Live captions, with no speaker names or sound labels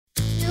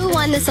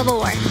won the Civil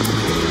War?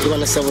 Who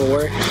won the Civil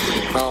War?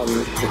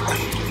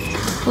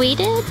 We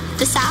did?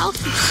 The South?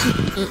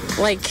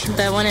 Like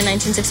the one in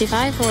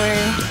 1965 or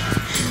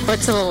what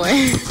Civil War?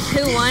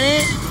 Who won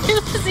it? Who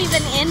was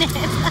even in it?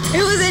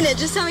 Who was in it?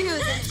 Just tell me who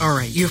was in it. All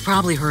right, you've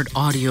probably heard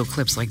audio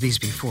clips like these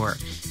before.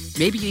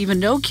 Maybe you even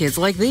know kids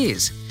like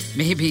these.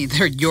 Maybe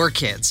they're your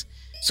kids.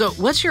 So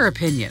what's your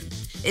opinion?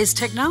 Is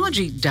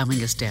technology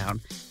dumbing us down?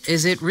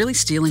 Is it really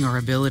stealing our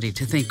ability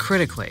to think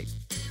critically?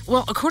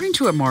 Well, according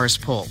to a Mars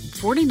poll,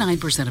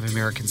 49% of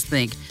Americans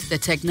think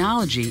that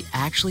technology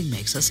actually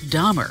makes us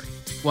dumber,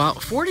 while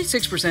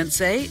 46%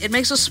 say it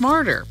makes us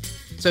smarter.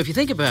 So if you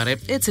think about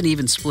it, it's an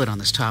even split on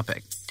this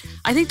topic.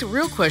 I think the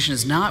real question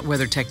is not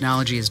whether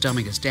technology is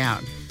dumbing us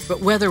down, but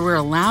whether we're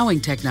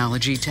allowing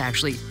technology to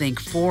actually think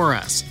for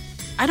us.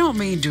 I don't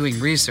mean doing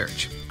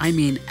research. I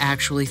mean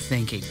actually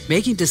thinking,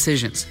 making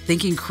decisions,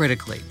 thinking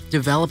critically,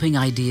 developing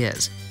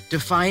ideas,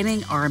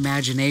 defining our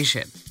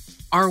imagination.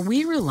 Are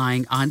we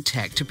relying on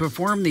tech to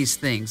perform these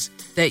things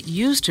that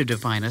used to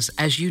define us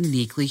as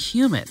uniquely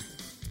human?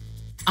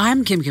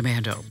 I'm Kim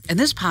Komando, and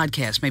this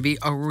podcast may be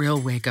a real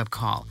wake-up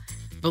call.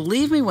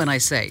 Believe me when I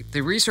say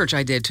the research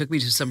I did took me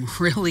to some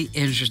really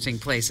interesting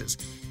places,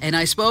 and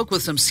I spoke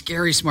with some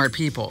scary smart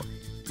people.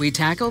 We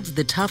tackled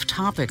the tough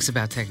topics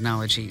about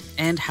technology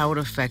and how it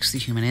affects the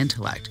human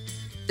intellect.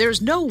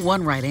 There's no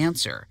one right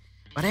answer,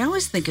 but I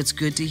always think it's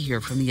good to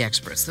hear from the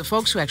experts, the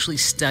folks who actually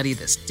study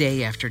this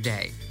day after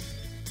day.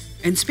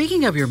 And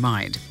speaking of your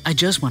mind, I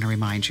just want to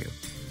remind you,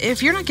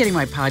 if you're not getting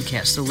my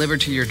podcast delivered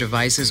to your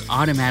devices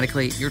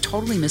automatically, you're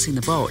totally missing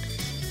the boat.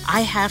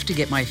 I have to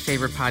get my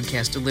favorite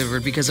podcast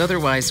delivered because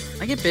otherwise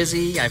I get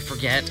busy, I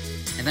forget,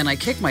 and then I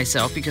kick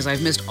myself because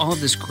I've missed all of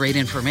this great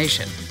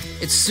information.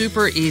 It's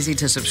super easy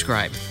to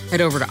subscribe.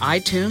 Head over to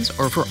iTunes,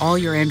 or for all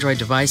your Android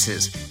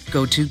devices,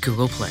 go to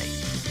Google Play.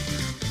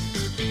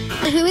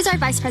 Who is our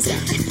vice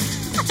president?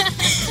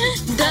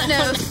 Don't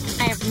know.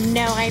 I have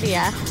no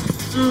idea.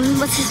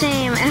 What's his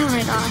name? Oh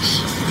my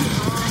gosh.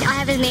 I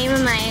have his name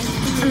I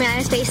have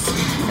his face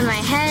in my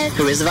head.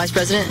 Who is the vice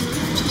president?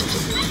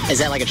 Is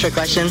that like a trick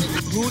question?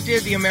 Who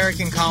did the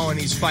American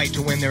colonies fight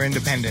to win their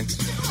independence?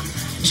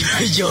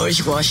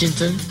 George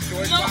Washington.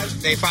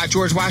 They fought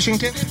George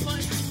Washington?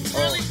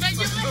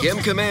 Kim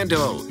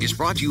Komando is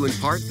brought to you in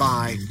part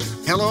by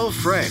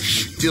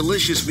HelloFresh.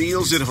 Delicious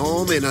meals at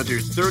home in under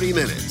 30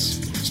 minutes.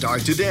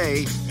 Start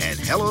today at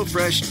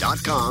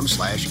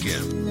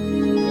HelloFresh.com/Kim.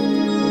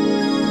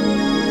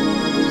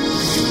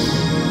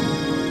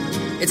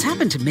 It's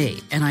happened to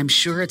me, and I'm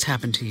sure it's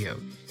happened to you.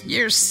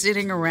 You're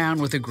sitting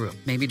around with a group,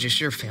 maybe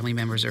just your family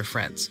members or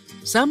friends.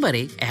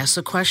 Somebody asks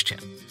a question,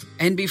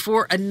 and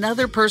before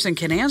another person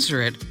can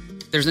answer it,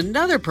 there's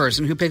another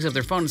person who picks up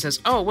their phone and says,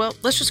 oh, well,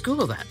 let's just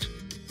Google that.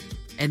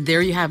 And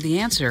there you have the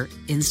answer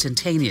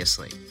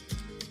instantaneously.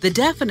 The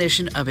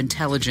definition of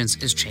intelligence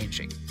is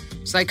changing.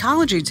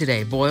 Psychology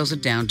today boils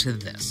it down to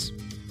this.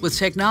 With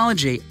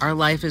technology, our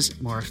life is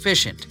more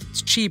efficient,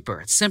 it's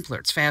cheaper, it's simpler,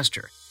 it's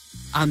faster.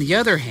 On the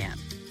other hand,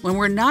 when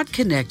we're not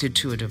connected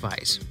to a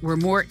device, we're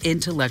more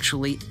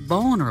intellectually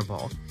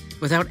vulnerable.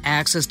 Without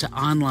access to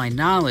online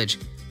knowledge,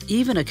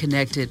 even a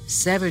connected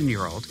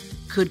 7-year-old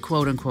could,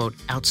 quote-unquote,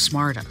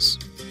 outsmart us.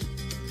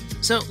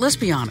 So let's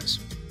be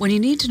honest. When you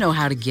need to know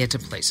how to get to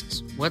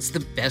places, what's the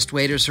best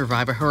way to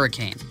survive a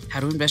hurricane? How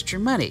to invest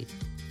your money?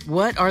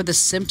 What are the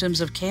symptoms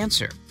of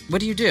cancer?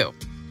 What do you do?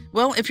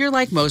 Well, if you're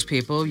like most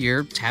people,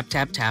 you're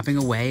tapping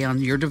away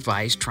on your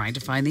device trying to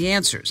find the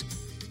answers.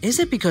 Is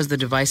it because the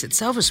device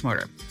itself is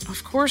smarter?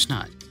 Of course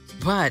not.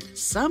 But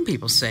some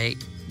people say,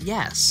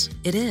 yes,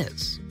 it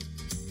is.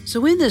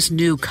 So in this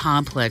new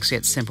complex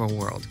yet simple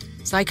world,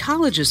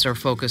 psychologists are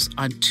focused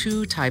on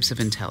two types of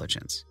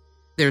intelligence.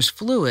 There's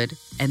fluid,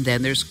 and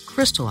then there's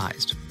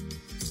crystallized.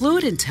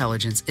 Fluid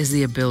intelligence is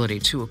the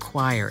ability to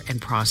acquire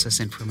and process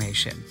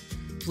information.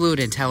 Fluid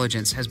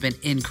intelligence has been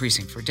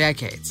increasing for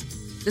decades.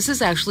 This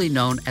is actually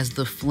known as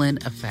the Flynn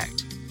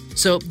effect.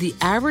 So the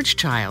average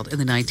child in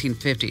the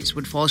 1950s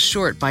would fall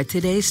short by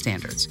today's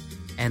standards,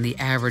 and the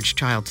average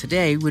child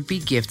today would be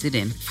gifted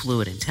in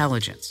fluid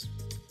intelligence.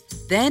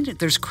 Then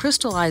there's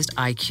crystallized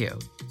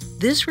IQ.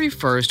 This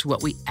refers to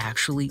what we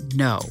actually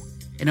know.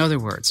 In other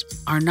words,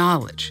 our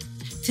knowledge.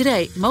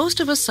 Today,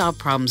 most of us solve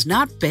problems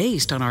not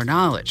based on our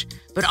knowledge,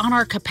 but on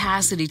our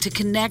capacity to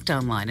connect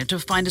online and to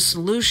find a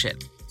solution.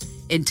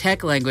 In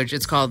tech language,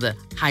 it's called the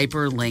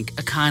hyperlink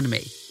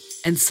economy.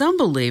 And some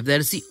believe that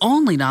it's the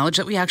only knowledge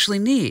that we actually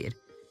need.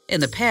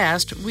 In the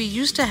past, we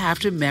used to have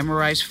to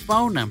memorize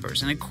phone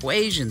numbers and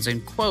equations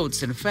and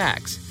quotes and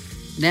facts.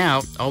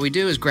 Now, all we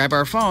do is grab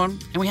our phone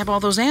and we have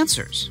all those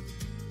answers.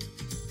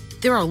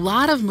 There are a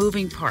lot of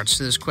moving parts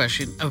to this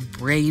question of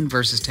brain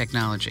versus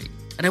technology,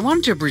 and I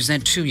wanted to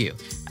present to you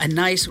a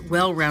nice,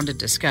 well-rounded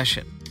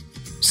discussion.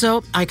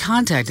 So I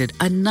contacted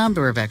a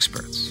number of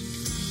experts.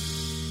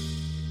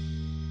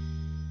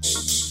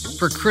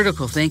 For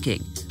critical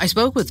thinking, I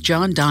spoke with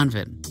John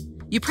Donvan.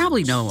 You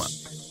probably know him,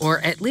 or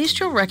at least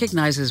you'll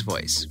recognize his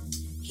voice.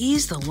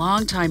 He's the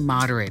longtime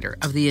moderator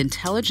of the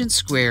Intelligence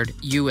Squared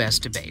U.S.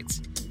 debates.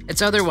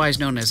 It's otherwise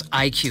known as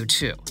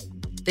IQ2.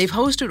 They've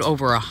hosted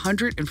over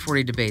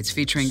 140 debates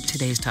featuring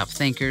today's top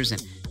thinkers in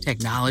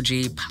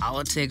technology,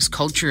 politics,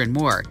 culture, and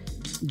more.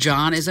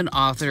 John is an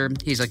author.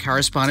 He's a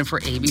correspondent for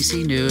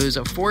ABC News,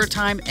 a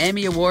 4-time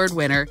Emmy Award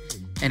winner,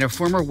 and a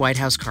former White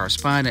House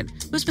correspondent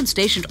who's been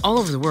stationed all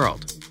over the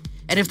world.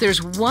 And if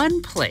there's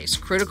one place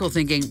critical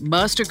thinking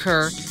must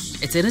occur,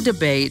 it's in a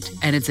debate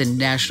and it's in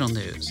national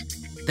news.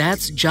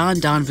 That's John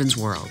Donvan's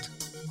world.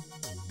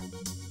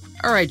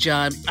 All right,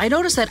 John, I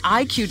noticed that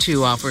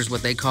IQ2 offers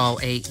what they call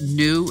a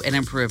new and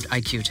improved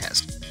IQ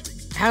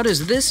test. How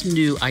does this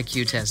new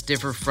IQ test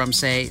differ from,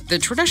 say, the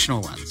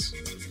traditional ones?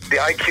 The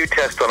IQ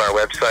test on our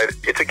website,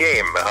 it's a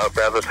game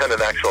rather than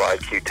an actual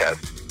IQ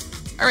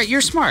test. All right,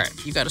 you're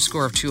smart. You got a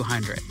score of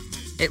 200.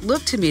 It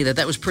looked to me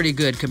that was pretty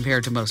good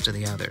compared to most of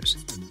the others.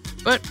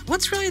 But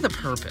what's really the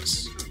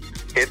purpose?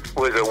 It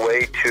was a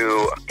way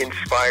to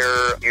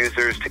inspire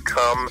users to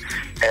come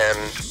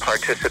and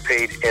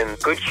participate in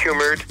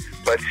good-humored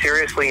but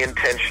seriously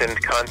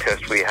intentioned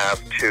contest we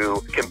have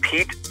to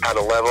compete at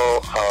a level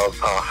of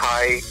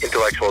high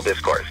intellectual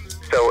discourse.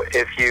 So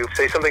if you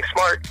say something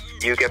smart,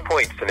 you get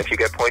points, and if you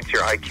get points,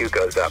 your IQ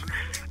goes up.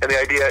 And the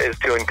idea is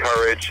to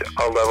encourage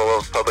a level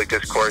of public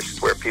discourse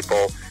where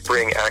people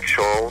bring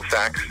actual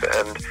facts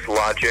and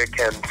logic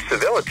and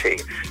civility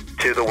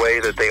to the way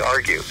that they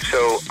argue.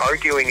 So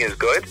arguing is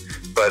good,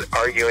 but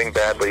arguing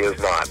badly is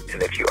not.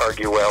 And if you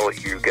argue well,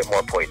 you get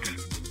more points.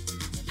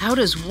 How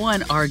does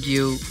one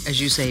argue, as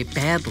you say,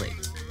 badly?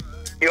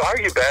 You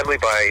argue badly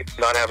by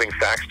not having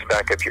facts to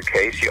back up your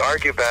case. You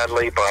argue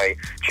badly by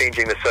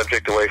changing the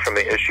subject away from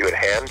the issue at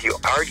hand. You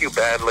argue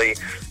badly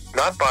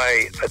not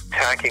by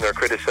attacking or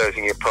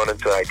criticizing your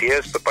opponent's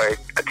ideas, but by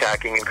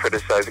attacking and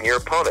criticizing your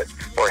opponent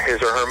or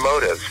his or her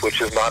motives,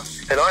 which is not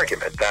an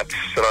argument. That's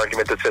an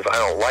argument that says, I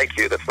don't like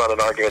you. That's not an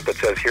argument that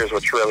says, here's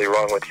what's really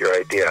wrong with your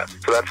idea.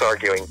 So that's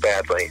arguing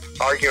badly.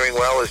 Arguing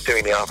well is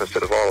doing the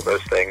opposite of all of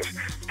those things,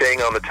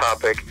 staying on the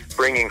topic,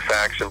 bringing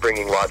facts and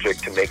bringing logic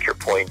to make your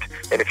point.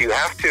 And if you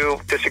have to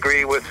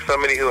disagree with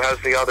somebody who has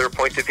the other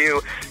point of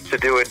view, to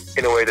do it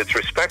in a way that's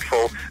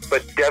respectful,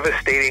 but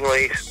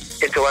devastatingly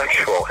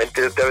intellectual and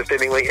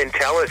devastatingly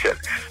intelligent,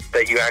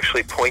 that you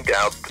actually point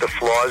out the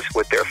flaws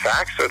with their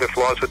facts or the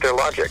flaws with their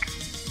logic.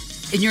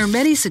 In your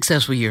many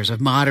successful years of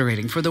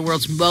moderating for the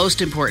world's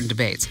most important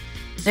debates,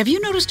 have you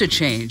noticed a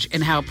change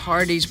in how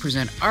parties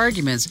present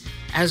arguments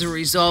as a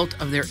result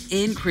of their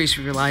increased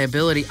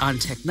reliability on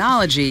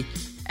technology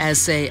as,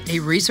 say, a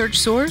research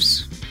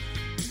source?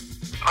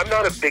 I'm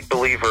not a big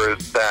believer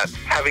that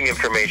having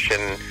information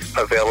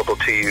available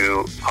to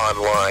you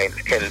online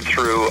and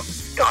through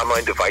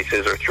online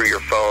devices or through your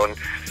phone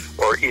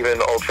or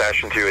even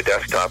old-fashioned through a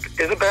desktop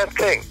is a bad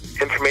thing.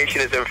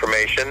 Information is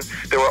information.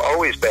 There were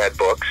always bad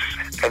books,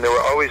 and there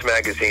were always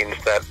magazines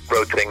that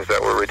wrote things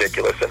that were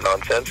ridiculous and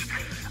nonsense.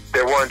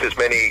 There weren't as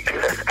many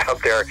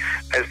out there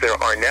as there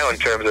are now in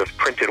terms of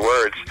printed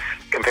words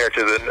compared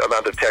to the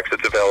amount of text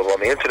that's available on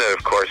the internet,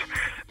 of course.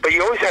 But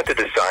you always had to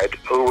decide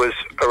who was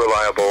a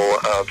reliable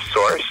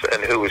source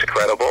and who was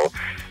credible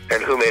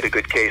and who made a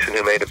good case and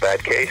who made a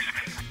bad case.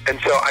 And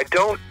so I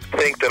don't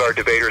think that our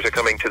debaters are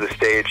coming to the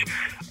stage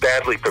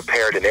badly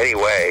prepared in any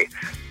way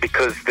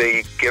because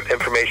they give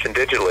information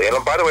digitally.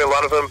 And by the way, a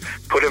lot of them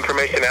put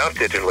information out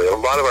digitally. A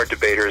lot of our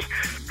debaters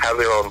have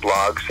their own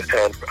blogs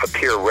and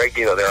appear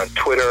regularly. They're on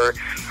Twitter.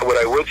 And what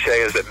I would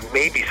say is that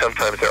maybe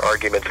sometimes their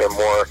arguments are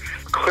more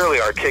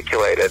clearly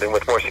articulated and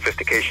with more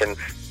sophistication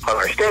on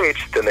our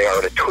stage than they are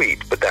in a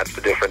tweet. But that's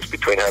the difference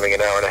between having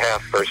an hour and a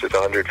half versus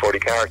 140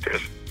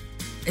 characters.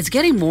 It's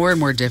getting more and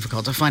more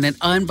difficult to find an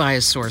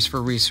unbiased source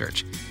for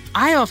research.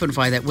 I often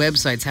find that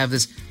websites have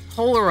this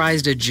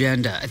polarized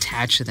agenda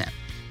attached to them,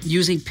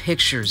 using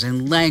pictures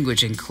and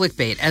language and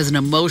clickbait as an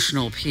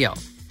emotional appeal.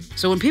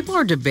 So when people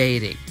are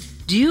debating,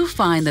 do you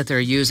find that they're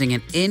using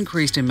an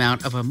increased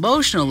amount of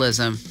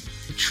emotionalism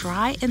to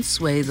try and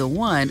sway the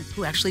one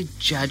who actually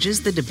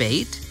judges the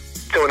debate?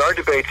 So in our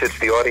debates, it's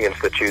the audience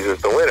that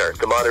chooses the winner.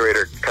 The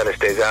moderator kind of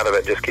stays out of it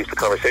and just keeps the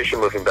conversation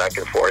moving back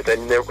and forth.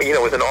 And,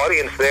 with an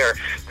audience there,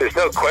 there's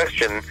no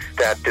question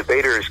that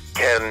debaters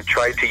can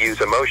try to use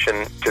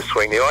emotion to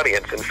swing the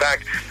audience. In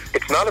fact,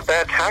 it's not a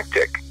bad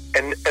tactic.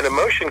 And an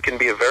emotion can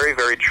be a very,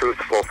 very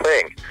truthful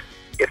thing.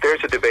 If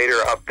there's a debater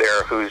up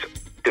there who's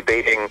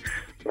debating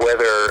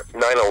whether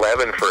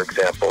 9/11, for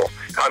example,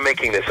 I'm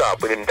making this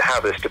up, we didn't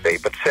have this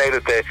debate, but say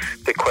that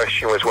the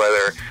question was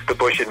whether the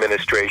Bush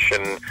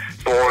administration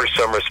bore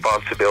some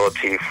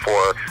responsibility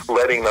for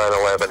letting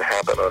 9/11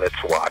 happen on its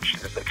watch.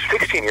 It's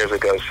 16 years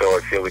ago, so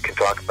I feel we can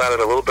talk about it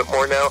a little bit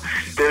more now.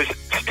 There's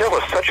still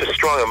such a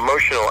strong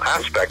emotional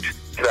aspect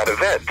to that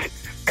event.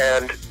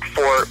 And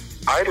for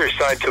either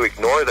side to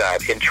ignore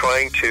that in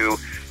trying to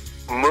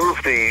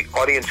move the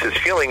audience's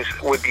feelings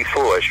would be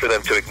foolish for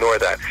them to ignore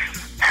that.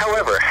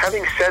 However,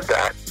 having said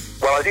that,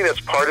 while I think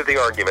that's part of the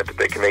argument that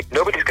they can make,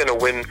 nobody's going to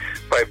win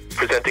by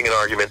presenting an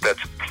argument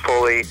that's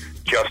fully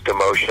just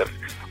emotion.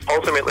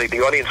 Ultimately, the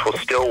audience will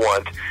still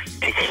want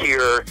to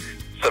hear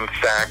some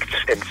facts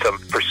and some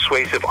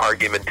persuasive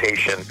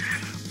argumentation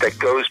that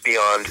goes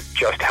beyond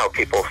just how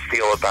people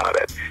feel about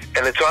it.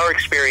 And it's our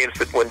experience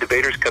that when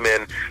debaters come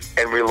in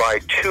and rely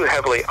too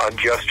heavily on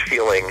just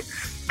feeling,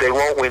 they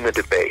won't win the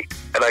debate.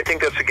 And I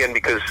think that's, again,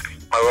 because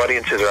our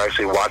audiences are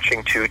actually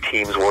watching two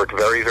teams work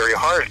very, very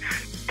hard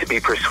to be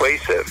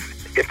persuasive.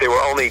 If they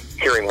were only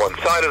hearing one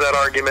side of that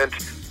argument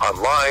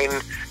online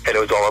and it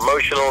was all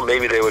emotional,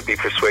 maybe they would be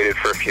persuaded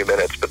for a few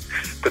minutes. But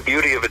the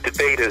beauty of a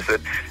debate is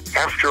that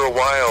after a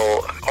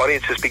while,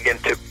 audiences begin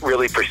to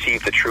really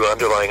perceive the true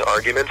underlying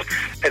arguments.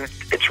 And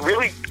it's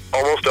really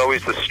almost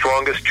always the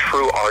strongest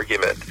true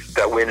argument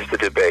that wins the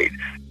debate.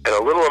 And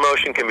a little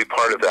emotion can be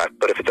part of that.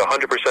 But if it's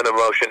 100%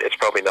 emotion, it's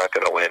probably not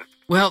going to win.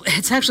 Well,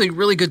 it's actually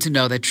really good to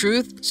know that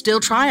truth still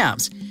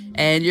triumphs,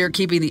 and you're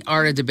keeping the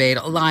art of debate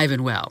alive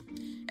and well.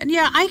 And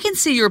yeah, I can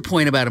see your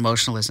point about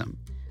emotionalism.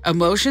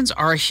 Emotions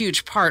are a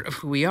huge part of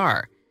who we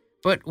are.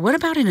 But what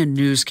about in a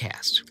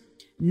newscast?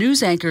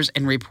 News anchors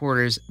and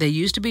reporters, they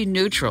used to be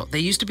neutral. They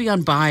used to be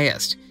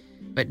unbiased.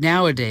 But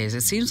nowadays,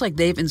 it seems like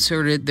they've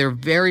inserted their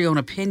very own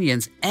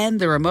opinions and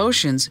their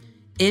emotions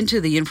into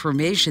the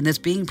information that's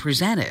being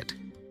presented.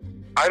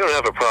 I don't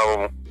have a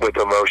problem with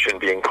emotion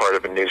being part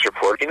of a news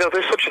report. You know,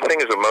 there's such a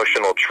thing as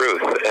emotional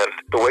truth, and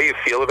the way you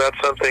feel about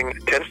something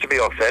tends to be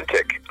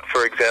authentic.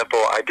 For example,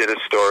 I did a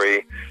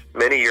story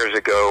many years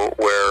ago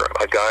where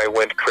a guy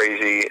went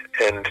crazy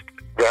and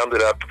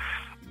rounded up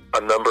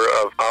a number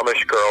of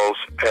Amish girls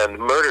and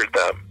murdered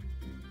them.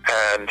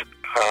 And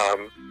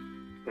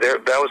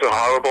that was a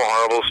horrible,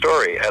 horrible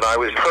story. And I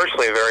was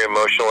personally very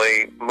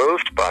emotionally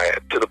moved by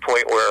it, to the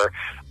point where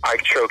I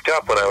choked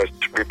up when I was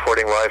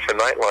reporting live for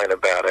Nightline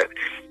about it.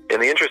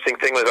 And the interesting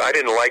thing was, I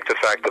didn't like the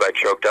fact that I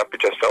choked up.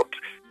 It just felt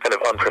kind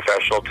of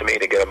unprofessional to me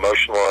to get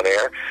emotional on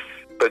air.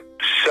 But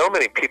so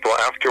many people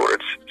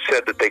afterwards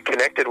said that they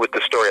connected with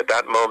the story at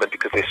that moment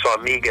because they saw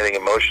me getting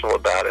emotional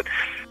about it.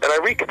 And I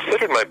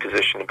reconsidered my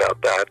position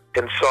about that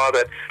and saw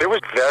that there was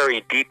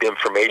very deep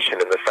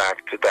information in the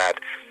fact that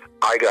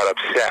I got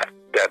upset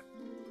that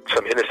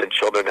some innocent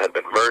children had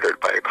been murdered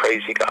by a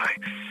crazy guy.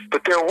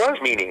 But there was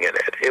meaning in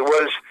it. It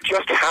was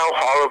just how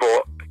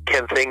horrible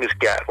can things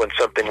get when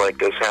something like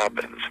this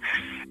happens.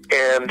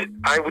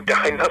 And I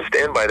now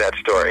stand by that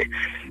story.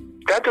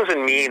 That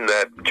doesn't mean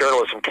that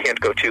journalism can't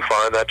go too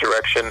far in that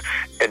direction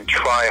and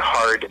try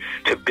hard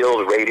to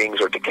build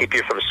ratings or to keep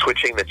you from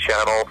switching the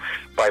channel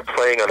by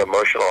playing on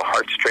emotional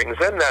heartstrings.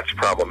 Then that's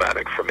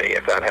problematic for me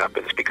if that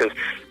happens, because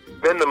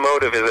then the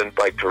motive isn't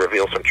like to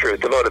reveal some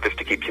truth. The motive is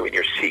to keep you in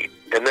your seat.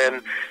 And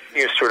then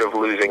you're sort of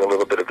losing a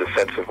little bit of the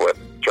sense of what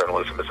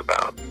journalism is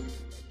about.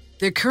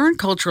 The current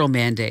cultural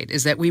mandate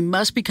is that we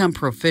must become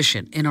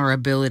proficient in our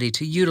ability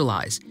to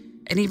utilize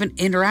and even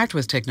interact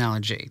with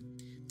technology.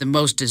 The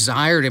most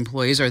desired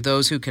employees are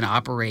those who can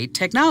operate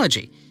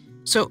technology.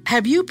 So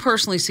have you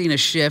personally seen a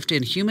shift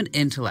in human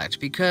intellect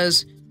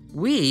because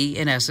we,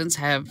 in essence,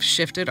 have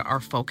shifted our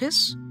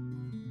focus?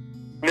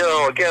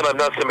 No, again, I'm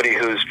not somebody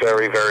who's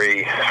very,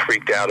 very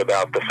freaked out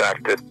about the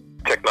fact that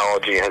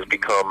technology has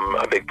become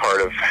a big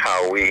part of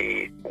how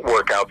we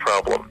work out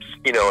problems.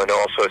 You know, and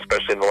also,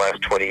 especially in the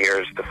last 20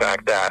 years, the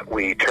fact that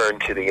we turn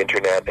to the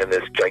internet and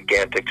this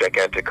gigantic,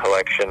 gigantic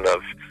collection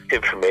of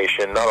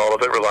information, not all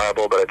of it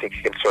reliable, but I think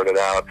you can sort it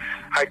out.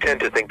 I tend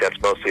to think that's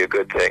mostly a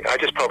good thing. I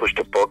just published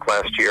a book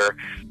last year,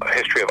 A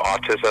History of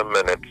Autism,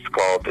 and it's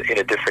called In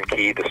a Different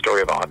Key, The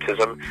Story of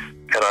Autism.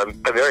 And I'm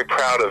very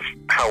proud of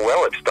how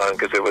well it's done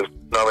because it was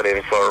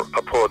nominated for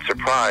a Pulitzer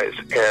Prize.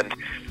 And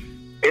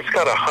it's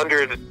got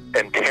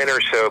 110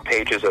 or so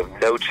pages of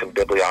notes and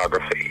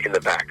bibliography in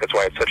the back. That's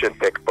why it's such a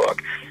thick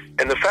book.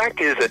 And the fact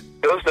is that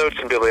those notes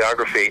and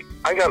bibliography,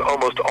 I got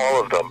almost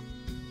all of them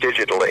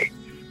digitally.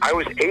 I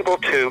was able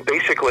to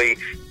basically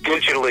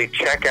digitally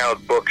check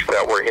out books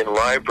that were in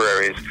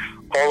libraries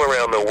all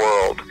around the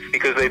world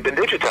because they've been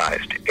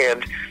digitized.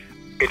 And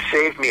it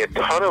saved me a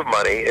ton of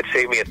money. It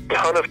saved me a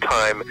ton of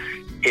time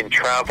in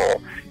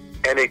travel.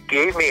 And it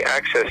gave me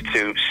access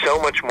to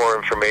so much more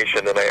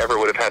information than I ever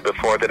would have had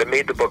before that it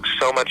made the book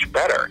so much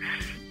better.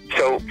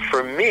 So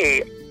for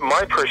me,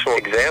 my personal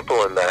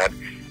example in that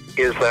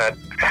is that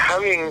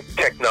having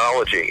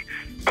technology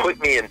put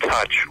me in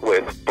touch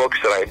with books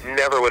that I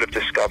never would have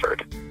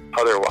discovered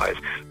otherwise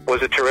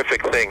was a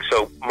terrific thing.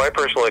 So my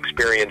personal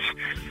experience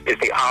is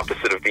the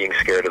opposite of being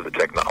scared of the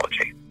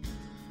technology.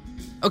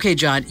 Okay,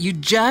 John, you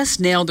just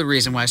nailed the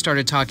reason why I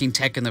started talking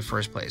tech in the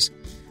first place.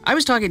 I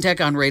was talking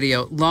tech on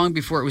radio long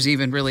before it was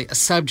even really a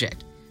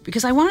subject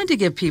because I wanted to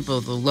give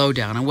people the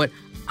lowdown on what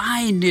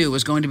I knew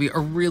was going to be a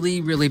really,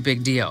 really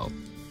big deal.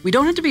 We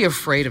don't have to be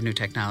afraid of new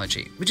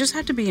technology. We just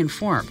have to be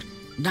informed.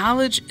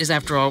 Knowledge is,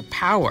 after all,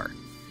 power.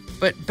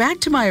 But back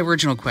to my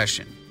original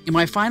question. And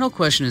my final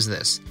question is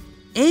this.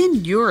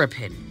 In your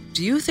opinion,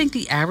 do you think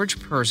the average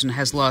person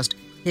has lost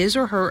his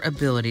or her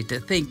ability to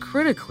think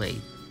critically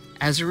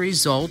as a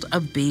result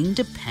of being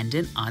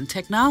dependent on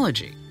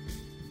technology?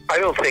 I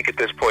don't think at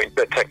this point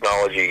that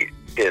technology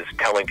is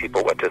telling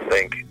people what to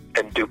think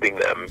and duping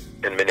them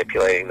and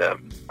manipulating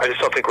them. I just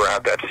don't think we're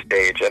at that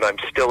stage, and I'm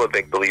still a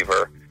big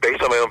believer,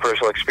 based on my own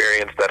personal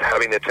experience, that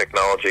having the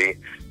technology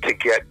to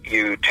get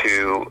you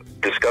to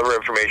discover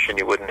information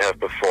you wouldn't have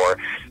before,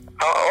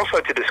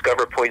 also to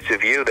discover points of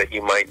view that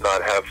you might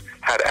not have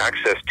had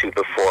access to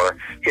before,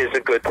 is a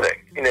good thing.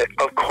 You know,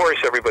 of course,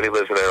 everybody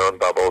lives in their own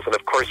bubbles, and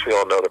of course we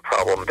all know the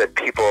problem that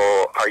people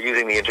are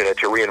using the internet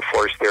to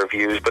reinforce their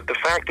views, but the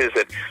fact is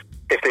that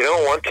if they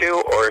don't want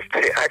to, or if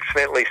they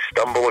accidentally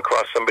stumble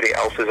across somebody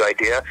else's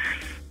idea,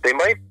 they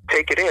might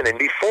take it in. And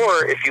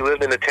before, if you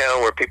lived in a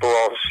town where people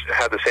all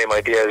had the same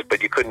ideas,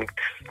 but you couldn't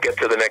get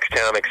to the next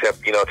town except,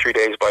 3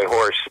 days by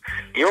horse,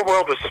 your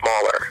world was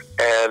smaller.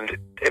 And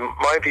in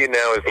my view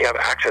now is we have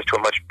access to a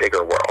much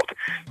bigger world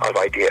of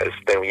ideas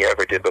than we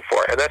ever did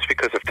before. And that's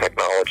because of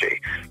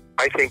technology.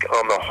 I think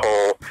on the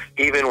whole,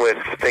 even with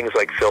things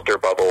like filter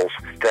bubbles,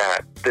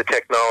 that the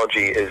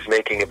technology is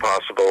making it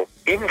possible,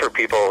 even for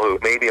people who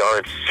maybe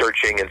aren't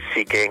searching and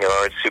seeking and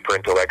aren't super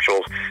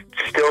intellectuals,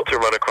 still to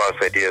run across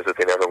ideas that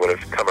they never would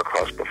have come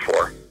across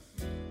before.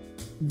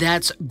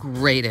 That's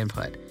great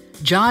input.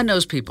 John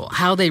knows people,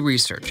 how they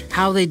research,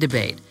 how they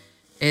debate.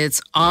 It's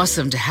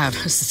awesome to have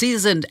a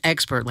seasoned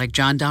expert like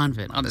John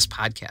Donvan on this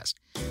podcast.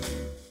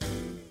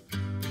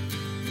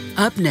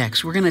 Up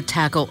next, we're going to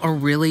tackle a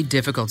really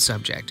difficult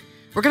subject.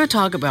 We're going to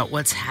talk about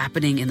what's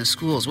happening in the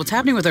schools, what's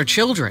happening with our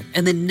children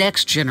and the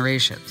next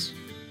generations.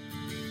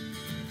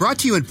 Brought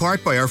to you in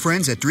part by our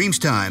friends at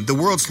Dreamstime, the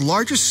world's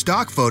largest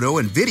stock photo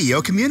and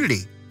video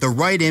community. The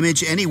right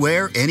image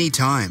anywhere,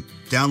 anytime.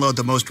 Download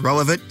the most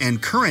relevant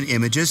and current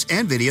images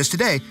and videos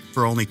today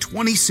for only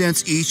 20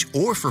 cents each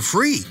or for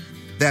free.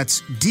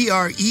 That's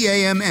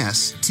DREAMSTIME.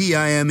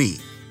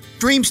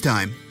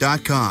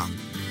 Dreamstime.com.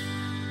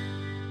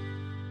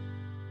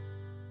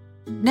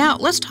 Now,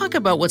 let's talk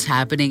about what's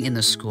happening in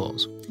the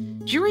schools.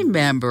 Do you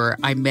remember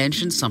I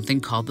mentioned something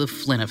called the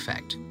Flynn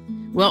effect?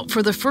 Well,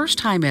 for the first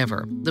time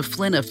ever, the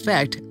Flynn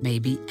effect may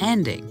be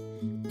ending.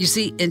 You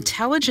see,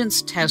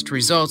 intelligence test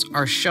results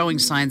are showing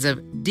signs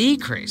of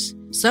decrease.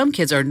 Some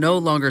kids are no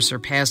longer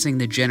surpassing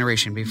the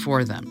generation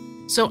before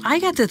them. So I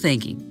got to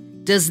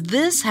thinking, does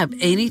this have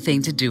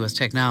anything to do with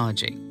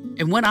technology?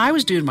 And when I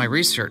was doing my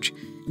research,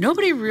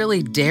 nobody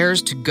really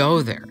dares to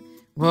go there.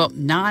 Well,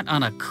 not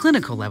on a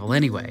clinical level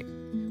anyway.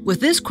 With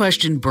this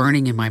question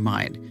burning in my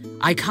mind,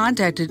 I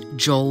contacted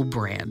Joel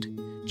Brand.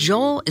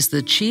 Joel is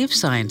the chief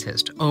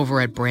scientist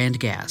over at Brand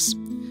Gas.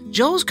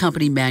 Joel's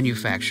company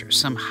manufactures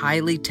some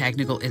highly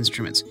technical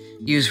instruments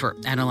used for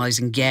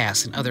analyzing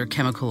gas and other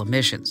chemical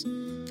emissions,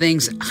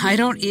 things I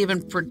don't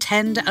even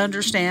pretend to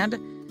understand.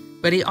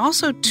 But he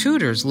also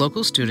tutors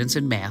local students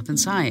in math and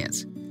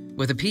science.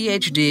 With a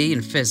PhD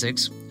in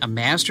physics, a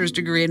master's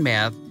degree in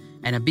math,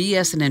 and a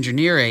BS in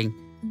engineering,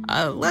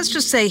 let's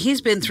just say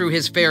he's been through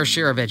his fair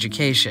share of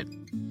education.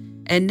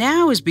 And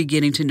now is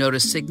beginning to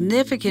notice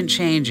significant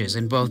changes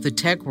in both the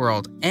tech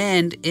world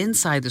and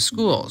inside the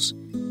schools.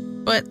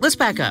 But let's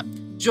back up.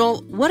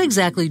 Joel, what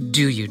exactly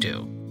do you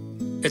do?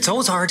 It's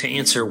always hard to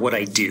answer what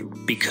I do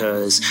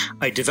because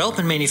I develop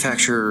and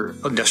manufacture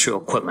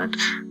industrial equipment,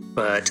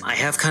 but I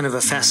have kind of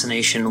a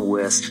fascination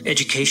with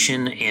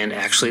education and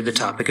actually the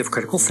topic of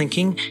critical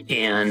thinking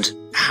and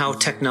how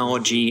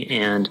technology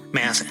and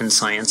math and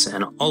science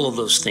and all of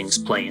those things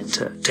play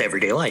into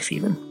everyday life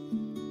even.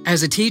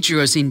 As a teacher who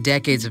has seen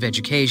decades of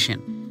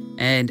education,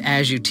 and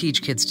as you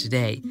teach kids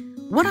today,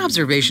 what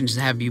observations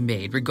have you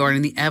made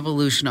regarding the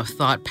evolution of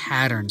thought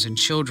patterns in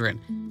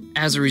children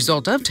as a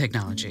result of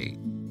technology?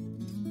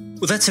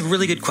 Well, that's a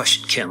really good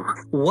question, Kim.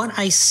 What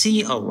I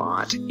see a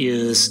lot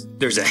is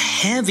there's a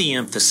heavy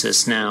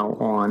emphasis now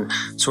on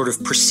sort of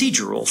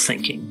procedural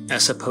thinking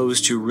as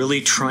opposed to really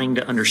trying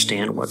to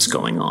understand what's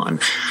going on.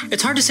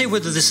 It's hard to say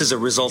whether this is a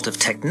result of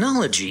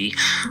technology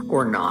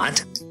or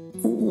not.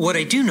 What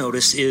I do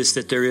notice is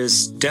that there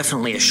is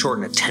definitely a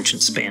shortened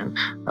attention span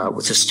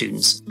with the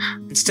students.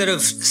 Instead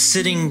of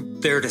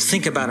sitting there to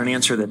think about an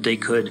answer that they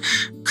could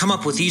come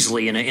up with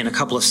easily in a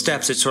couple of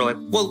steps, it's sort of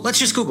like, well, let's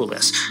just Google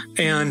this.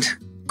 And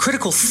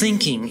critical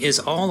thinking is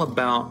all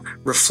about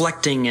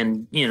reflecting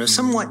and,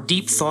 somewhat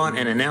deep thought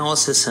and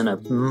analysis and a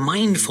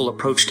mindful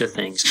approach to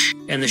things.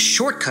 And the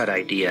shortcut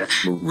idea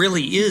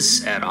really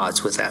is at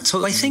odds with that.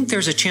 So I think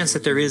there's a chance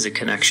that there is a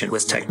connection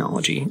with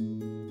technology.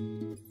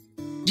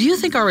 Do you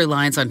think our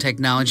reliance on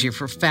technology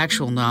for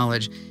factual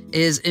knowledge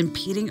is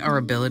impeding our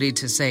ability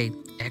to, say,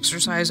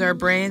 exercise our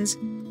brains?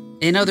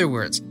 In other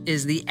words,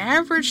 is the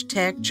average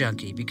tech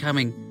junkie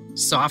becoming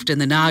soft in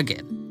the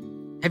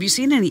noggin? Have you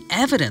seen any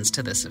evidence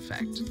to this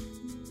effect?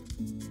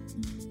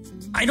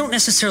 I don't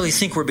necessarily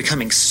think we're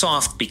becoming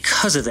soft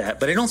because of that,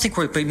 but I don't think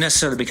we're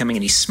necessarily becoming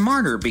any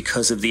smarter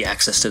because of the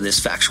access to this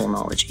factual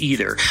knowledge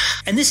either.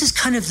 And this is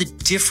kind of the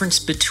difference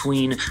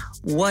between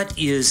what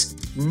is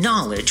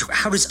knowledge,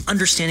 how does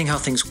understanding how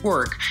things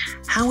work,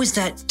 how is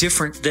that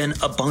different than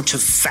a bunch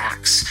of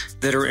facts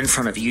that are in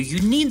front of you?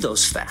 You need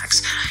those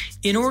facts.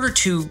 In order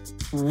to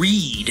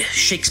read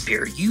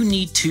Shakespeare, you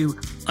need to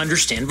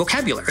understand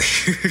vocabulary.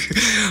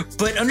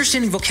 But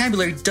understanding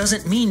vocabulary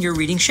doesn't mean you're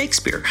reading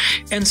Shakespeare.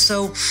 And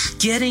so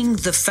getting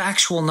the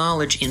factual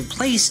knowledge in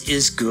place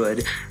is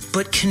good,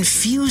 but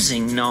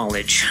confusing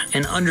knowledge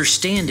and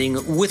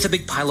understanding with a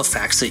big pile of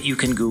facts that you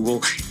can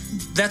Google,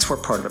 that's where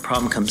part of the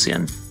problem comes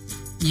in.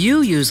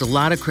 You use a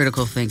lot of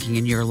critical thinking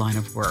in your line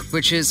of work,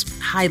 which is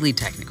highly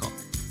technical.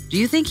 Do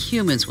you think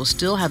humans will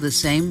still have the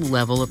same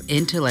level of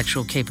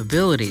intellectual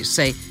capabilities,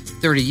 say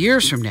 30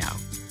 years from now,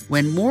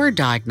 when more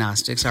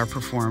diagnostics are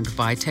performed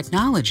by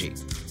technology?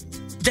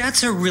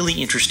 That's a really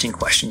interesting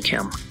question,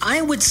 Kim.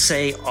 I would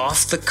say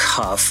off the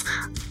cuff,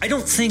 I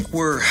don't think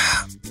we're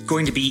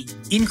going to be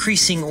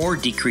increasing or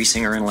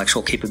decreasing our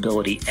intellectual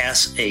capability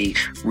as a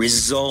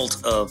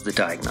result of the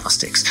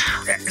diagnostics.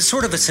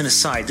 Sort of as an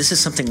aside, this is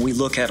something we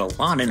look at a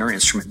lot in our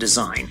instrument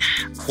design.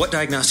 What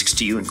diagnostics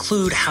do you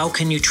include? How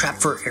can you trap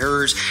for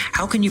errors?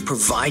 How can you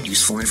provide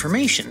useful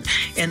information?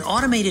 And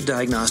automated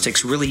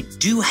diagnostics really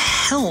do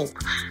help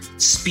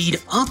speed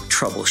up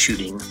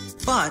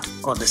troubleshooting, but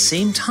at the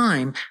same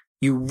time,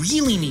 you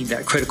really need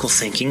that critical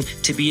thinking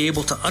to be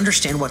able to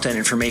understand what that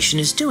information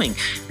is doing.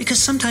 Because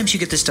sometimes you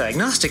get this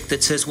diagnostic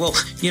that says, well,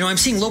 I'm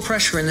seeing low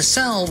pressure in the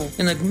cell,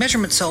 in the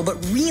measurement cell,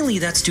 but really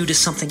that's due to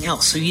something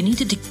else. So you need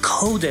to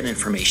decode that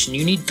information.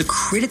 You need the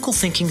critical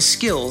thinking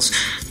skills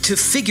to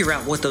figure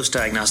out what those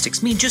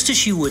diagnostics mean, just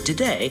as you would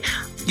today.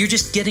 You're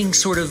just getting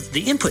sort of the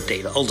input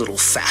data a little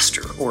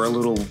faster or a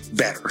little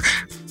better.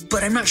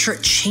 But I'm not sure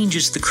it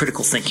changes the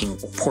critical thinking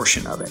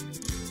portion of it.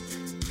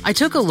 I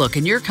took a look,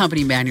 and your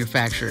company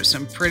manufactures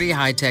some pretty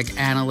high-tech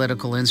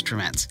analytical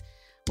instruments.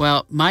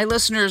 Well, my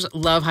listeners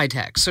love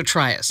high-tech, so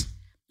try us.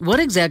 What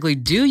exactly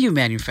do you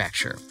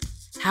manufacture?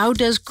 How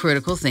does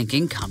critical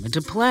thinking come into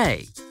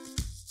play?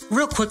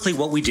 Real quickly,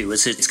 what we do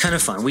is it's kind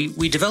of fun.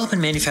 We develop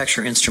and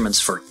manufacture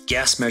instruments for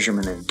gas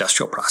measurement and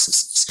industrial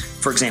processes.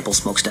 For example,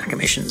 smokestack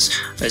emissions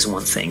is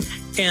one thing.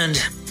 And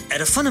at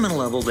a fundamental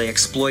level, they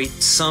exploit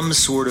some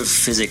sort of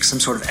physics, some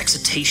sort of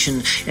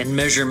excitation and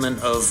measurement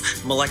of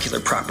molecular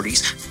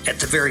properties at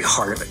the very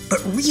heart of it.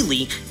 But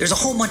really, there's a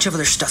whole bunch of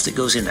other stuff that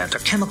goes into that. There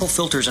are chemical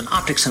filters and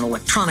optics and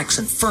electronics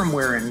and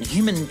firmware and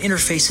human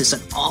interfaces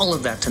and all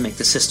of that to make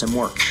the system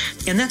work.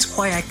 And that's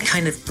why I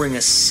kind of bring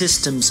a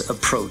systems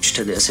approach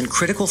to this. And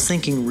critical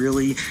thinking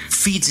really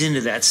feeds into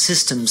that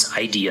systems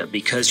idea,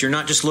 because you're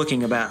not just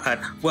looking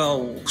at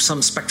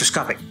some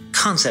spectroscopic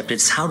concept.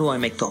 It's how do I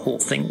make the whole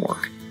thing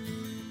work?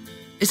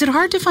 Is it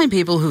hard to find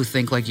people who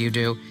think like you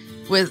do?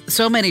 With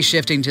so many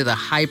shifting to the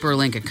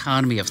hyperlink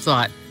economy of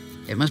thought,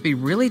 it must be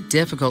really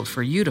difficult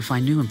for you to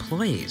find new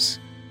employees.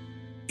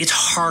 It's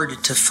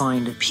hard to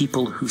find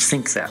people who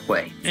think that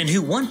way and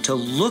who want to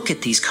look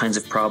at these kinds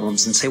of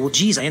problems and say, well,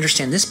 geez, I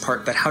understand this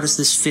part, but how does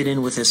this fit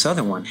in with this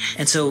other one?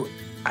 And so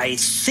I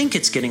think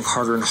it's getting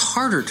harder and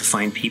harder to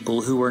find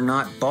people who are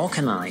not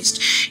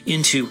balkanized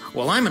into,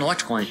 well, I'm an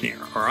electrical engineer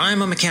or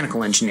I'm a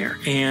mechanical engineer.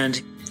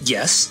 And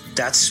yes,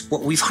 that's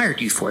what we've hired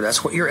you for.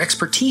 That's what your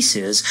expertise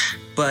is.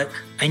 But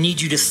I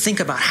need you to think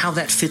about how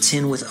that fits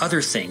in with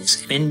other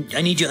things. And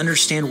I need you to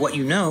understand what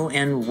you know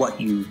and what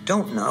you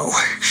don't know.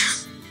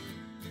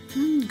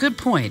 Good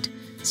point.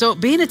 So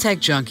being a tech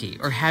junkie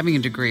or having a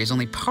degree is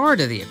only part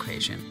of the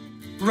equation.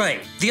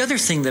 Right. The other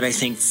thing that I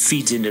think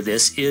feeds into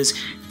this is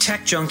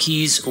tech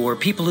junkies or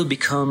people who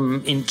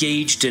become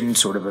engaged and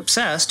sort of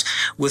obsessed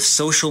with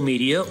social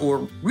media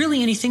or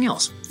really anything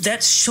else.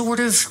 That sort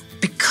of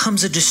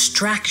becomes a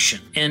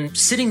distraction. And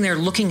sitting there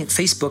looking at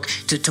Facebook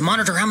to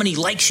monitor how many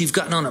likes you've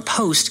gotten on a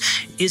post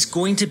is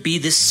going to be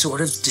this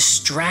sort of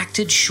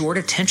distracted, short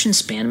attention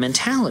span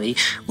mentality,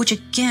 which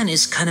again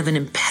is kind of an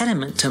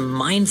impediment to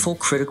mindful,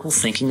 critical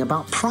thinking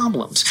about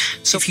problems.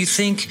 So if you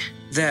think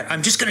that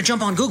I'm just going to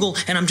jump on Google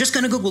and I'm just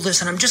going to Google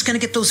this and I'm just going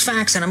to get those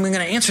facts and I'm going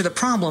to answer the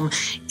problem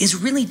is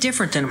really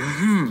different than,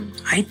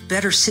 I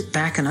better sit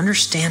back and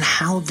understand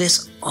how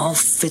this all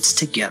fits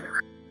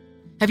together.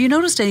 Have you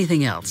noticed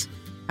anything else?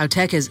 How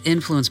tech has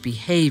influenced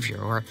behavior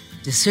or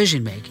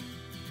decision-making?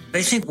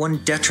 I think one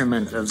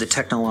detriment of the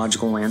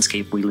technological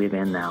landscape we live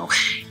in now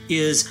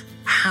is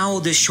how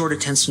this short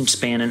attention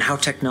span and how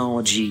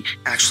technology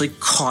actually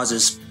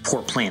causes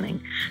poor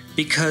planning.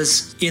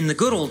 Because in the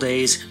good old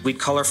days, we'd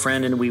call our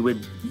friend and we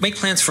would make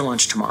plans for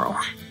lunch tomorrow.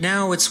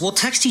 Now we'll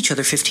text each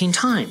other 15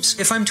 times.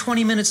 If I'm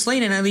 20 minutes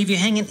late and I leave you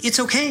hanging, it's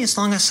okay as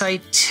long as I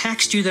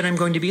text you that I'm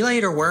going to be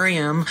late or where I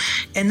am.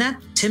 And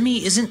that, to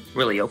me, isn't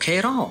really okay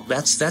at all.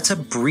 That's a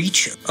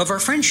breach of our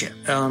friendship.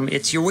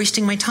 You're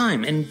wasting my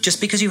time. And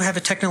just because you have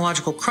a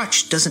technological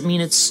crutch doesn't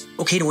mean it's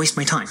okay to waste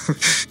my time.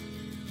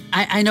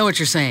 I know what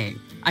you're saying.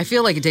 I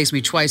feel like it takes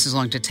me twice as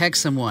long to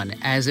text someone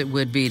as it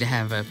would be to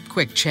have a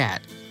quick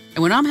chat.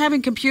 And when I'm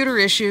having computer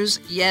issues,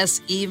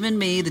 yes, even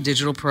me, the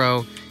digital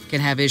pro, can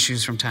have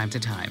issues from time to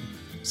time.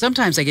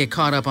 Sometimes I get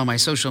caught up on my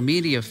social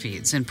media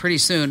feeds, and pretty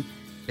soon,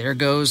 there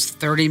goes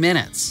 30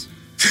 minutes.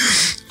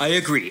 I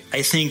agree.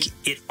 I think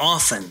it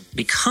often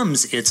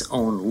becomes its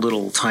own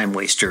little time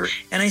waster.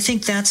 And I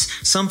think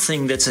that's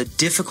something that's a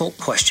difficult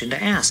question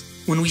to ask.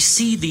 When we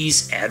see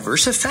these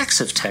adverse effects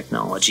of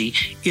technology,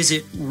 is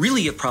it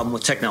really a problem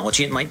with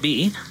technology? It might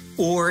be.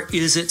 Or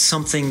is it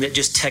something that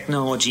just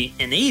technology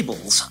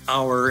enables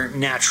our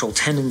natural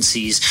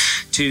tendencies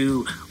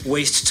to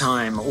waste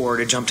time or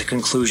to jump to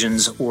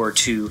conclusions or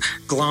to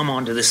glom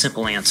onto the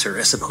simple answer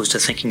as opposed to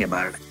thinking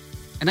about it?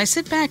 And I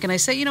sit back and I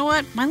say, you know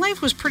what? My life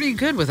was pretty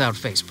good without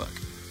Facebook.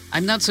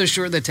 I'm not so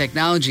sure that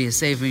technology is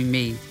saving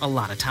me a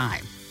lot of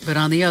time. But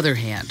on the other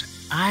hand,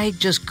 I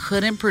just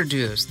couldn't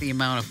produce the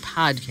amount of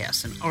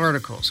podcasts and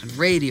articles and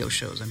radio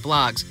shows and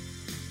blogs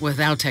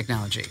without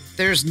technology.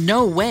 There's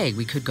no way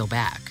we could go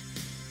back.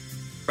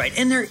 Right,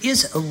 and there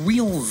is a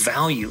real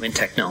value in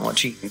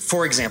technology.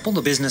 For example,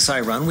 the business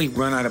I run, we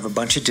run out of a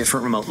bunch of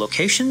different remote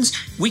locations.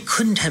 We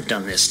couldn't have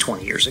done this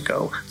 20 years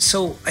ago.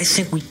 So I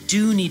think we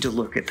do need to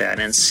look at that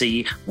and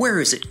see where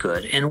is it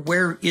good and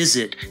where is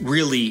it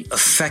really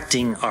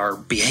affecting our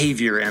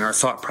behavior and our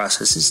thought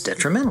processes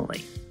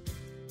detrimentally.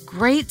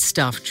 Great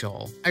stuff,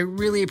 Joel. I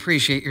really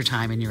appreciate your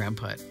time and your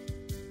input.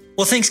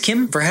 Well, thanks,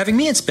 Kim, for having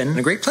me. It's been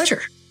a great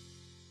pleasure.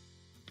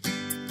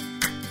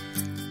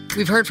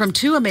 We've heard from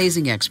two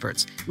amazing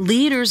experts,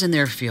 leaders in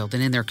their field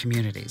and in their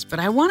communities, but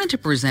I wanted to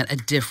present a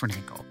different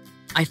angle.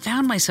 I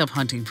found myself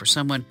hunting for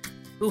someone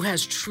who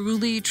has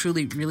truly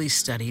really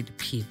studied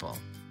people,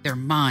 their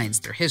minds,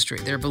 their history,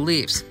 their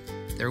beliefs,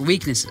 their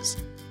weaknesses.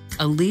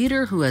 A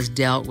leader who has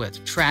dealt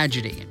with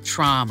tragedy and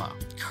trauma,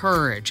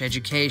 courage,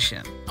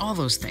 education, all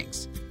those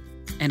things.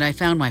 And I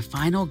found my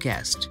final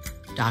guest,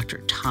 Dr.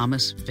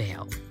 Thomas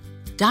Vail.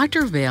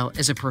 Dr. Vail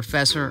is a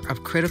professor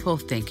of critical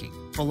thinking,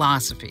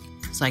 philosophy,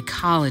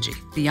 psychology,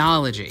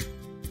 theology,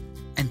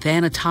 and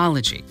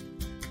thanatology.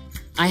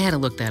 I had to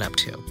look that up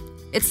too.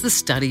 It's the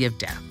study of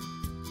death.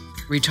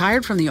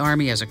 Retired from the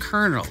Army as a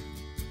colonel,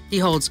 he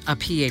holds a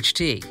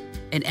PhD,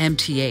 an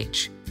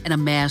MTH, and a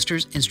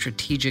master's in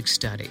strategic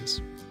studies.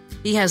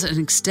 He has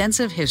an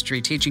extensive history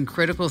teaching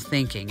critical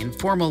thinking and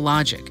formal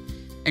logic,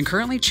 and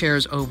currently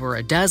chairs over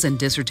a dozen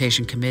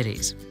dissertation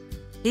committees.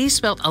 He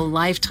spent a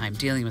lifetime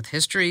dealing with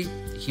history,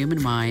 the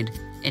human mind,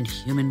 and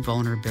human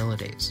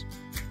vulnerabilities.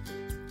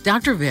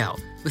 Dr. Vail,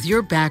 with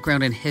your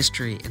background in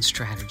history and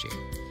strategy,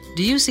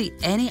 do you see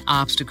any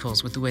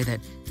obstacles with the way that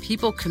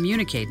people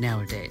communicate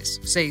nowadays,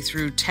 say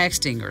through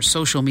texting or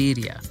social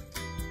media?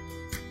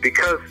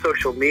 Because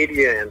social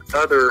media and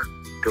other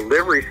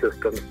delivery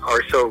systems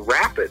are so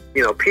rapid,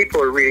 people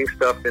are reading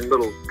stuff in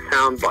little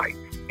sound bites.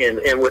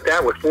 And with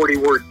that, with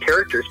 40-word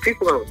characters,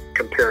 people don't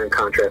compare and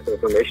contrast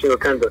information. They'll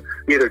tend to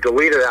either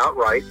delete it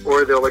outright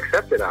or they'll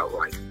accept it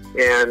outright.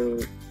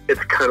 And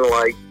it's kind of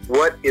like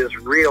what is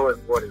real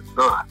and what is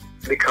not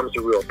becomes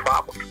a real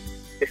problem.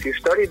 If you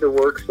study the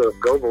works of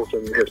Goebbels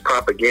and his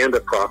propaganda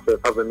process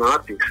of the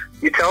Nazis,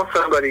 you tell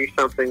somebody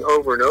something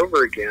over and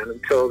over again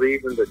until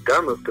even the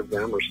dumbest of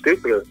them, or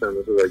stupidest of them,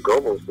 as the way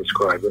Goebbels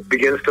described it,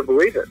 begins to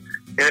believe it.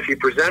 And if you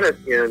present it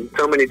in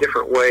so many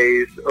different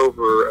ways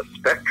over a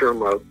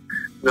spectrum of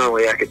not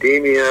only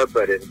academia,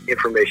 but in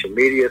information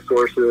media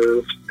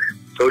sources,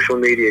 social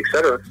media,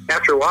 etc.,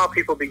 after a while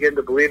people begin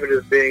to believe it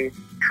as being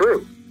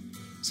true.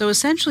 So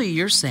essentially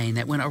you're saying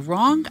that when a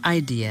wrong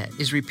idea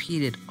is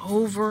repeated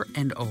over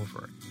and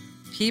over,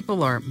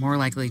 people are more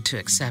likely to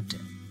accept it.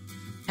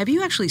 Have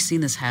you actually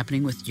seen this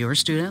happening with your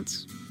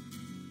students?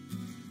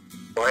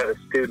 I had a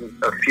student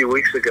a few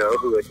weeks ago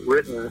who had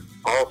written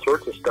all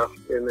sorts of stuff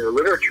in their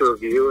literature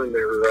review in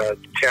their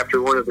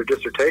chapter 1 of their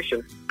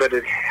dissertation, but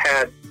it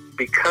had,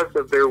 because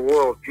of their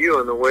worldview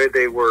and the way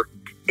they were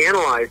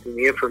analyzing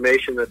the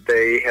information that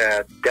they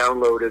had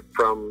downloaded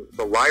from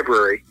the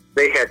library,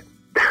 they had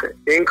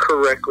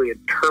incorrectly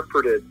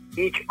interpreted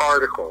each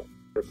article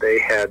that they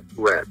had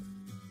read.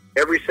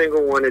 Every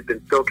single one had been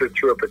filtered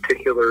through a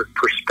particular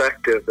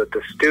perspective that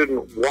the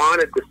student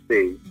wanted to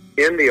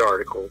see in the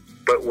article,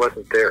 but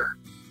wasn't there.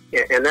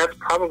 And that's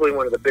probably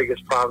one of the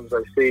biggest problems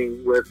I see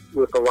with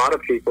a lot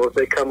of people, is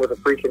they come with a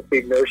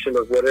preconceived notion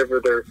of whatever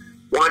they're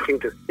wanting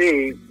to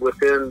see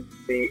within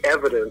the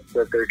evidence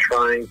that they're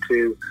trying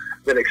to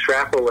then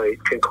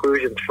extrapolate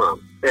conclusions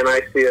from. And I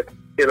see it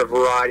in a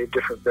variety of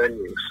different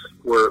venues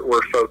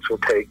where folks will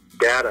take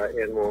data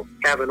and will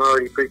have an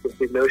already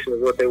preconceived notion of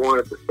what they want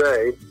it to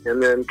say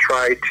and then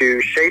try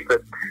to shape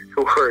it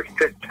to where it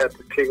fits that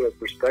particular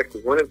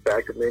perspective, when in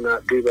fact it may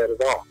not do that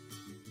at all.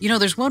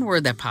 There's one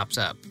word that pops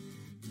up.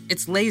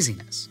 It's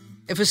laziness.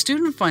 If a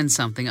student finds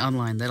something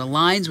online that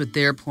aligns with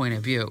their point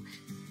of view,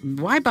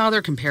 why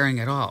bother comparing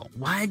at all?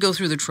 Why go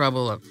through the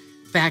trouble of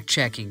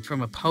fact-checking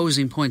from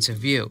opposing points of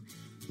view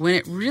when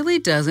it really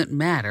doesn't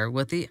matter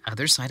what the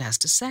other side has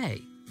to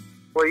say?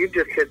 Well, you've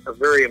just hit a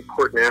very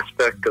important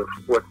aspect of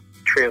what's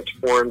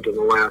transformed in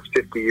the last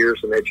 50 years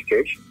in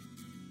education.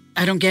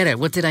 I don't get it.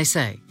 What did I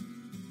say?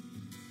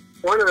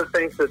 One of the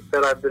things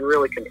that I've been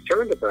really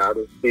concerned about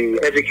is the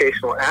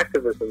educational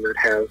activism that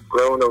has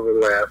grown over the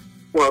last,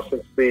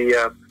 since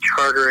the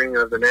chartering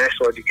of the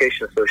National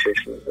Education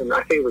Association, and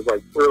I think it was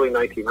like early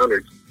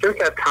 1900s. Since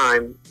that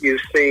time,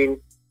 you've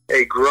seen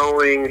a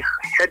growing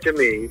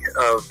hegemony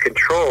of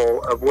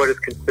control of what is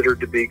considered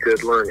to be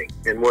good learning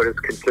and what is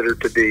considered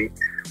to be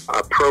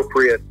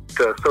appropriate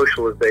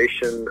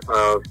socialization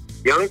of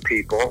young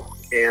people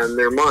and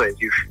their minds.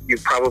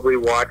 You've probably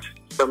watched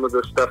some of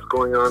the stuff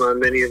going on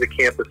many of the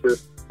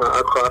campuses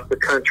across the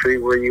country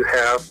where you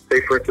have,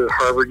 say for instance,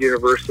 Harvard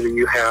University,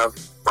 you have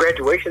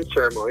graduation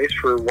ceremonies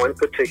for one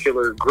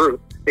particular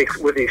group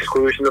with the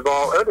exclusion of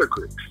all other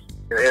groups.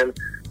 And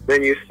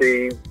then you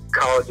see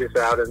colleges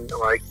out in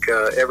like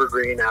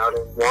Evergreen out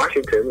in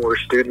Washington where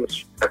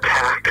students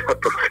attacked a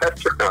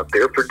professor out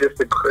there for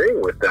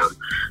disagreeing with them.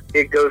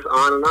 It goes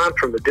on and on,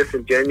 from the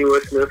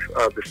disingenuousness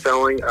of the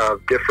selling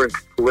of different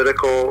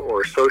political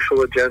or social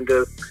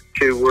agendas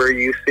to where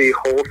you see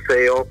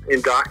wholesale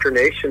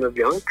indoctrination of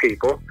young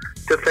people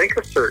to think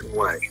a certain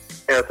way,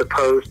 as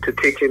opposed to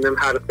teaching them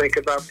how to think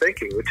about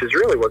thinking, which is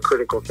really what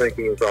critical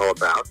thinking is all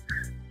about.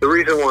 The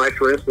reason why,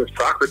 for instance,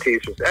 Socrates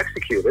was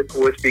executed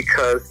was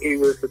because he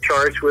was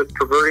charged with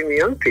perverting the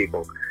young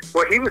people.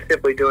 What he was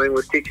simply doing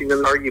was teaching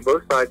them to argue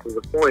both sides of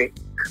the point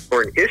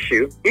or an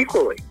issue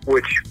equally,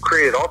 which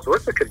created all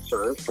sorts of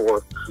concern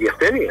for the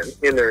Athenians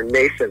in their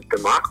nascent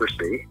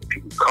democracy, if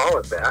you can call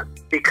it that,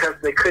 because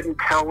they couldn't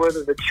tell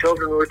whether the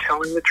children were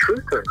telling the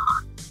truth or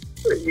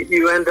not.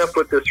 You end up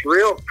with this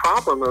real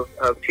problem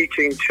of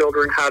teaching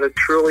children how to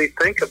truly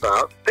think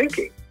about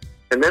thinking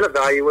and then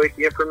evaluate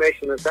the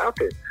information that's out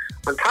there.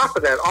 On top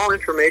of that, all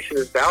information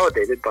is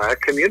validated by a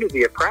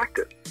community of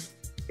practice.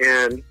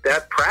 And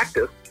that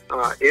practice,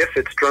 if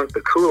it's drunk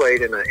the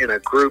Kool-Aid in a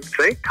group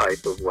think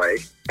type of way,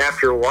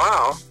 after a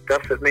while,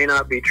 stuff that may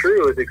not be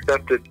true is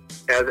accepted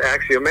as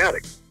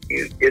axiomatic.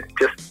 It's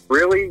just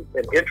really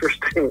an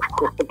interesting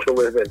world to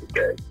live in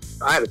today.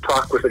 I had a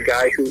talk with a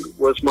guy who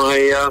was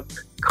my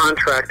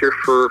contractor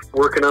for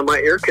working on my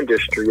air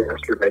conditioner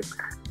yesterday,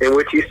 in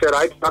which he said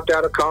I dropped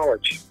out of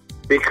college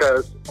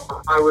because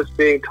I was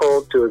being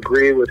told to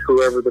agree with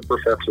whoever the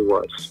professor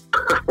was.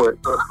 I went,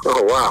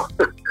 oh,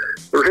 wow,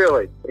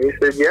 really? And he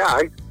said,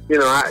 yeah,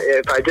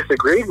 if I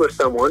disagreed with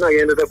someone, I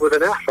ended up with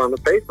an F on the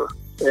paper.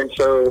 And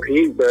so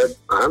he said,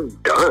 I'm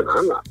done.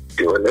 I'm not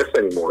doing this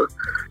anymore.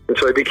 And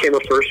so I became a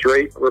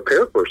first-rate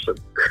repair person.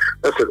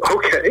 I said,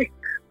 okay,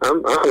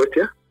 I'm with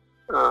you.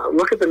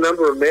 Look at the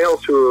number of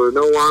males who are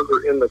no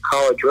longer in the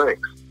college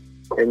ranks.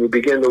 And you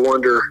begin to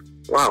wonder,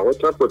 wow,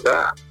 what's up with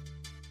that?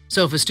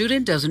 So if a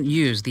student doesn't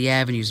use the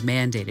avenues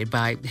mandated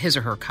by his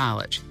or her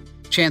college,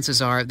 chances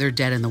are they're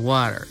dead in the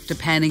water,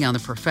 depending on the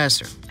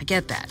professor. I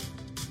get that.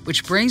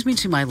 Which brings me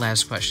to my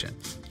last question.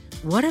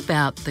 What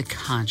about the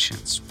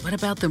conscience? What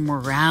about the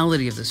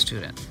morality of the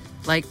student?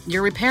 Like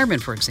your repairman,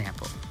 for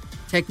example.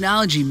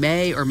 Technology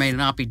may or may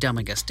not be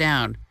dumbing us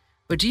down,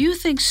 but do you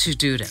think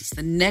students,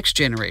 the next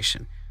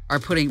generation, are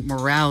putting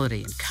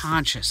morality and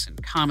conscience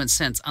and common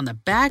sense on the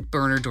back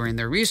burner during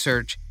their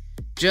research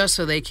just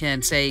so they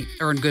can, say,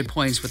 earn good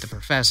points with the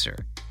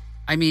professor?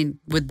 I mean,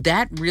 would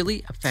that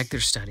really affect their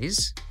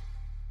studies?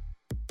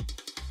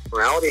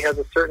 Morality has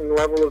a certain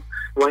level of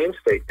blame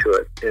state to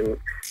it in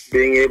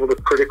being able to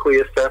critically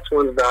assess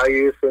one's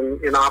values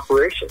in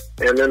operation.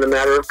 And then the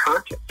matter of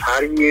conscience. How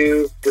do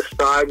you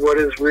decide what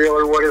is real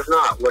or what is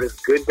not? What is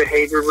good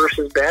behavior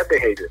versus bad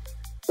behavior?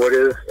 What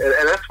is,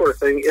 and that sort of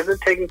thing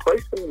isn't taking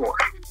place anymore.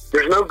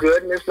 There's no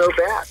good and there's no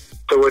bad.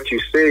 So what you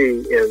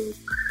see in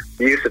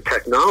the use of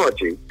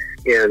technology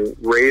in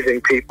raising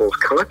people's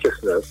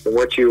consciousness, and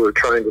what you were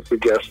trying to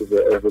suggest as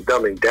a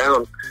dumbing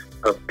down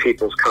of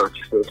people's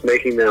consciousness,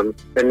 making them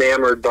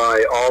enamored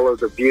by all of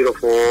the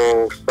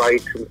beautiful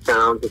sights and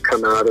sounds that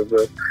come out of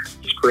the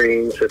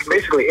screens. It's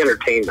basically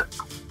entertainment.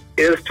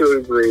 Is to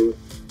a degree,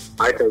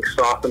 I think,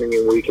 softening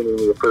and weakening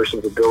the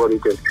person's ability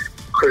to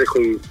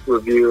critically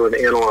review and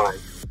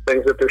analyze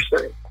things that they're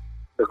saying.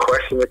 The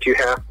question that you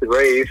have to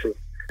raise is,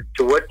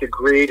 to what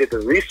degree did the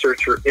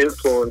researcher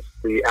influence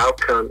the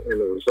outcome and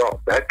the result?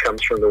 That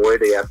comes from the way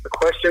they ask the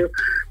question,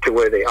 to the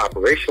way they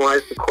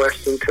operationalize the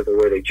question, to the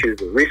way they choose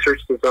the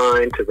research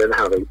design, to then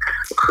how they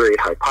create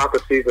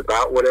hypotheses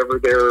about whatever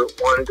they're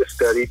wanting to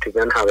study, to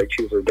then how they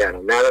choose their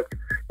data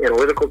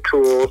analytical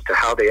tools, to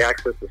how they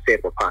access the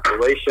sample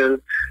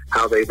population,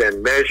 how they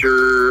then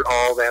measure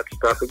all that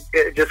stuff.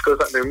 It just goes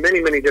up. There are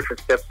many, many different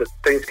steps that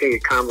things can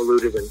get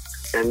convoluted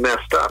and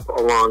messed up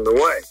along the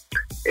way.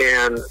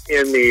 And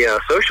in the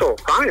social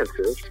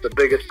sciences, the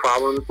biggest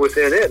problem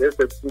within it is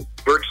that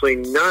virtually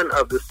none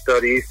of the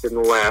studies in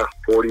the last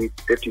 40,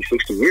 50,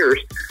 60 years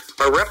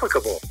are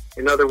replicable.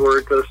 In other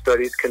words, those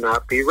studies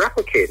cannot be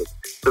replicated.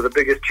 So the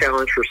biggest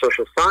challenge for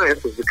social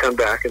science is to come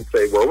back and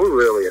say, well, we're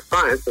really a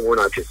science and we're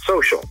not just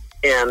social.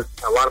 And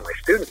a lot of my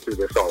students do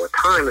this all the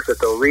time, is that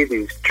they'll read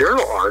these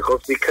journal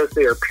articles because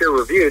they are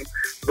peer-reviewed,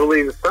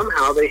 believe that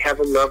somehow they have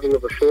a level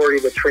of authority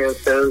that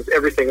transcends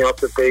everything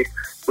else that they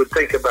would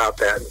think about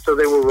that. And so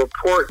they will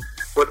report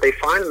what they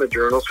find in the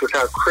journals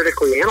without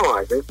critically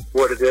analyzing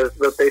what it is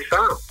that they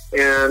found.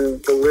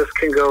 And the list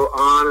can go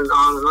on and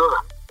on and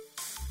on.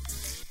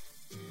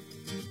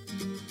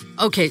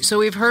 Okay, so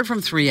we've heard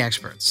from 3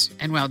 experts.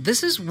 And wow,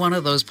 this is one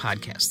of those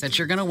podcasts that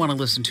you're going to want to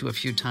listen to a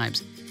few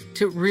times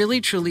to really,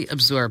 truly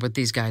absorb what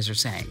these guys are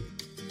saying.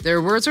 Their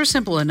words are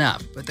simple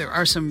enough, but there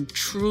are some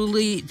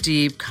truly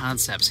deep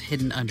concepts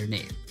hidden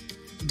underneath.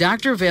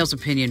 Dr. Vail's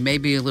opinion may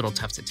be a little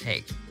tough to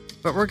take,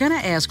 but we're going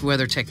to ask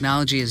whether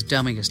technology is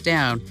dumbing us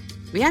down.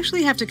 We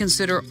actually have to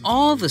consider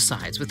all the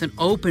sides with an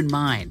open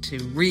mind to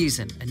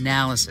reason,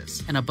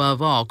 analysis, and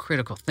above all,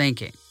 critical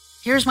thinking.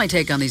 Here's my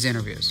take on these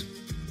interviews.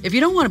 If you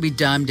don't want to be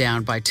dumbed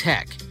down by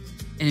tech,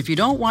 and if you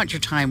don't want your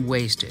time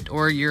wasted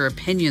or your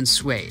opinion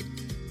swayed,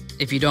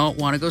 if you don't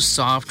want to go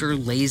soft or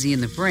lazy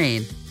in the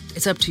brain,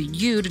 it's up to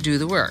you to do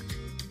the work.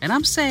 And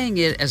I'm saying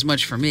it as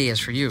much for me as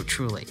for you,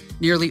 truly.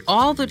 Nearly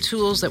all the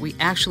tools that we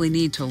actually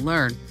need to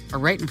learn are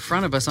right in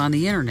front of us on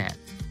the internet.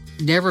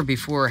 Never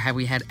before have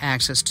we had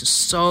access to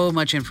so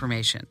much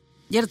information.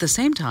 Yet at the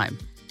same time,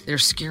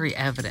 there's scary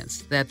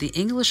evidence that the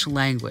English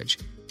language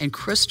and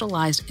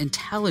crystallized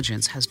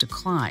intelligence has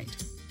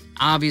declined.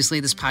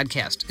 Obviously, this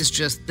podcast is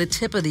just the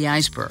tip of the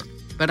iceberg,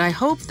 but I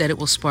hope that it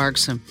will spark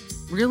some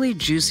really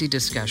juicy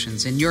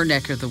discussions in your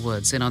neck of the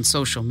woods and on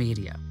social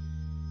media.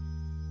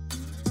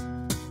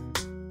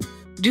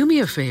 Do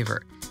me a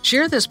favor,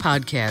 share this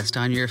podcast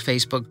on your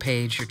Facebook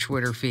page, your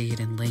Twitter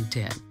feed, and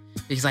LinkedIn,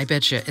 because I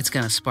bet you it's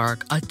going to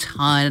spark a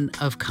ton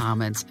of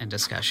comments and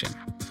discussion.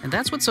 And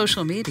that's what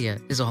social media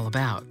is all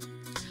about.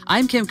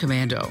 I'm Kim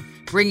Komando,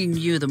 bringing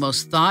you the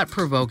most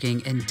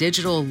thought-provoking and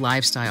digital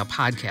lifestyle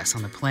podcast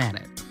on the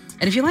planet.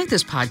 And if you like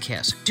this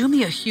podcast, do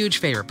me a huge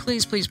favor.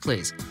 Please, please,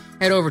 please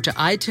head over to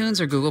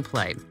iTunes or Google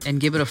Play and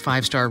give it a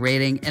 5-star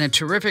rating and a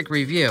terrific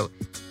review,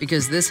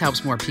 because this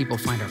helps more people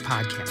find our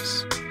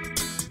podcasts.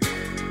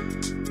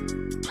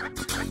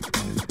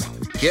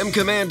 Kim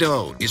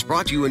Komando is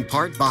brought to you in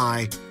part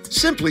by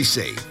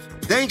SimpliSafe.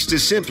 Thanks to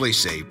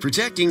SimpliSafe,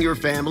 protecting your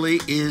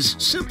family is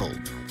simple.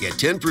 Get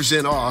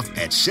 10% off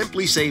at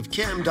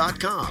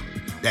simplysafekim.com.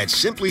 That's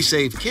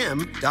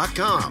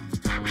simplysafekim.com.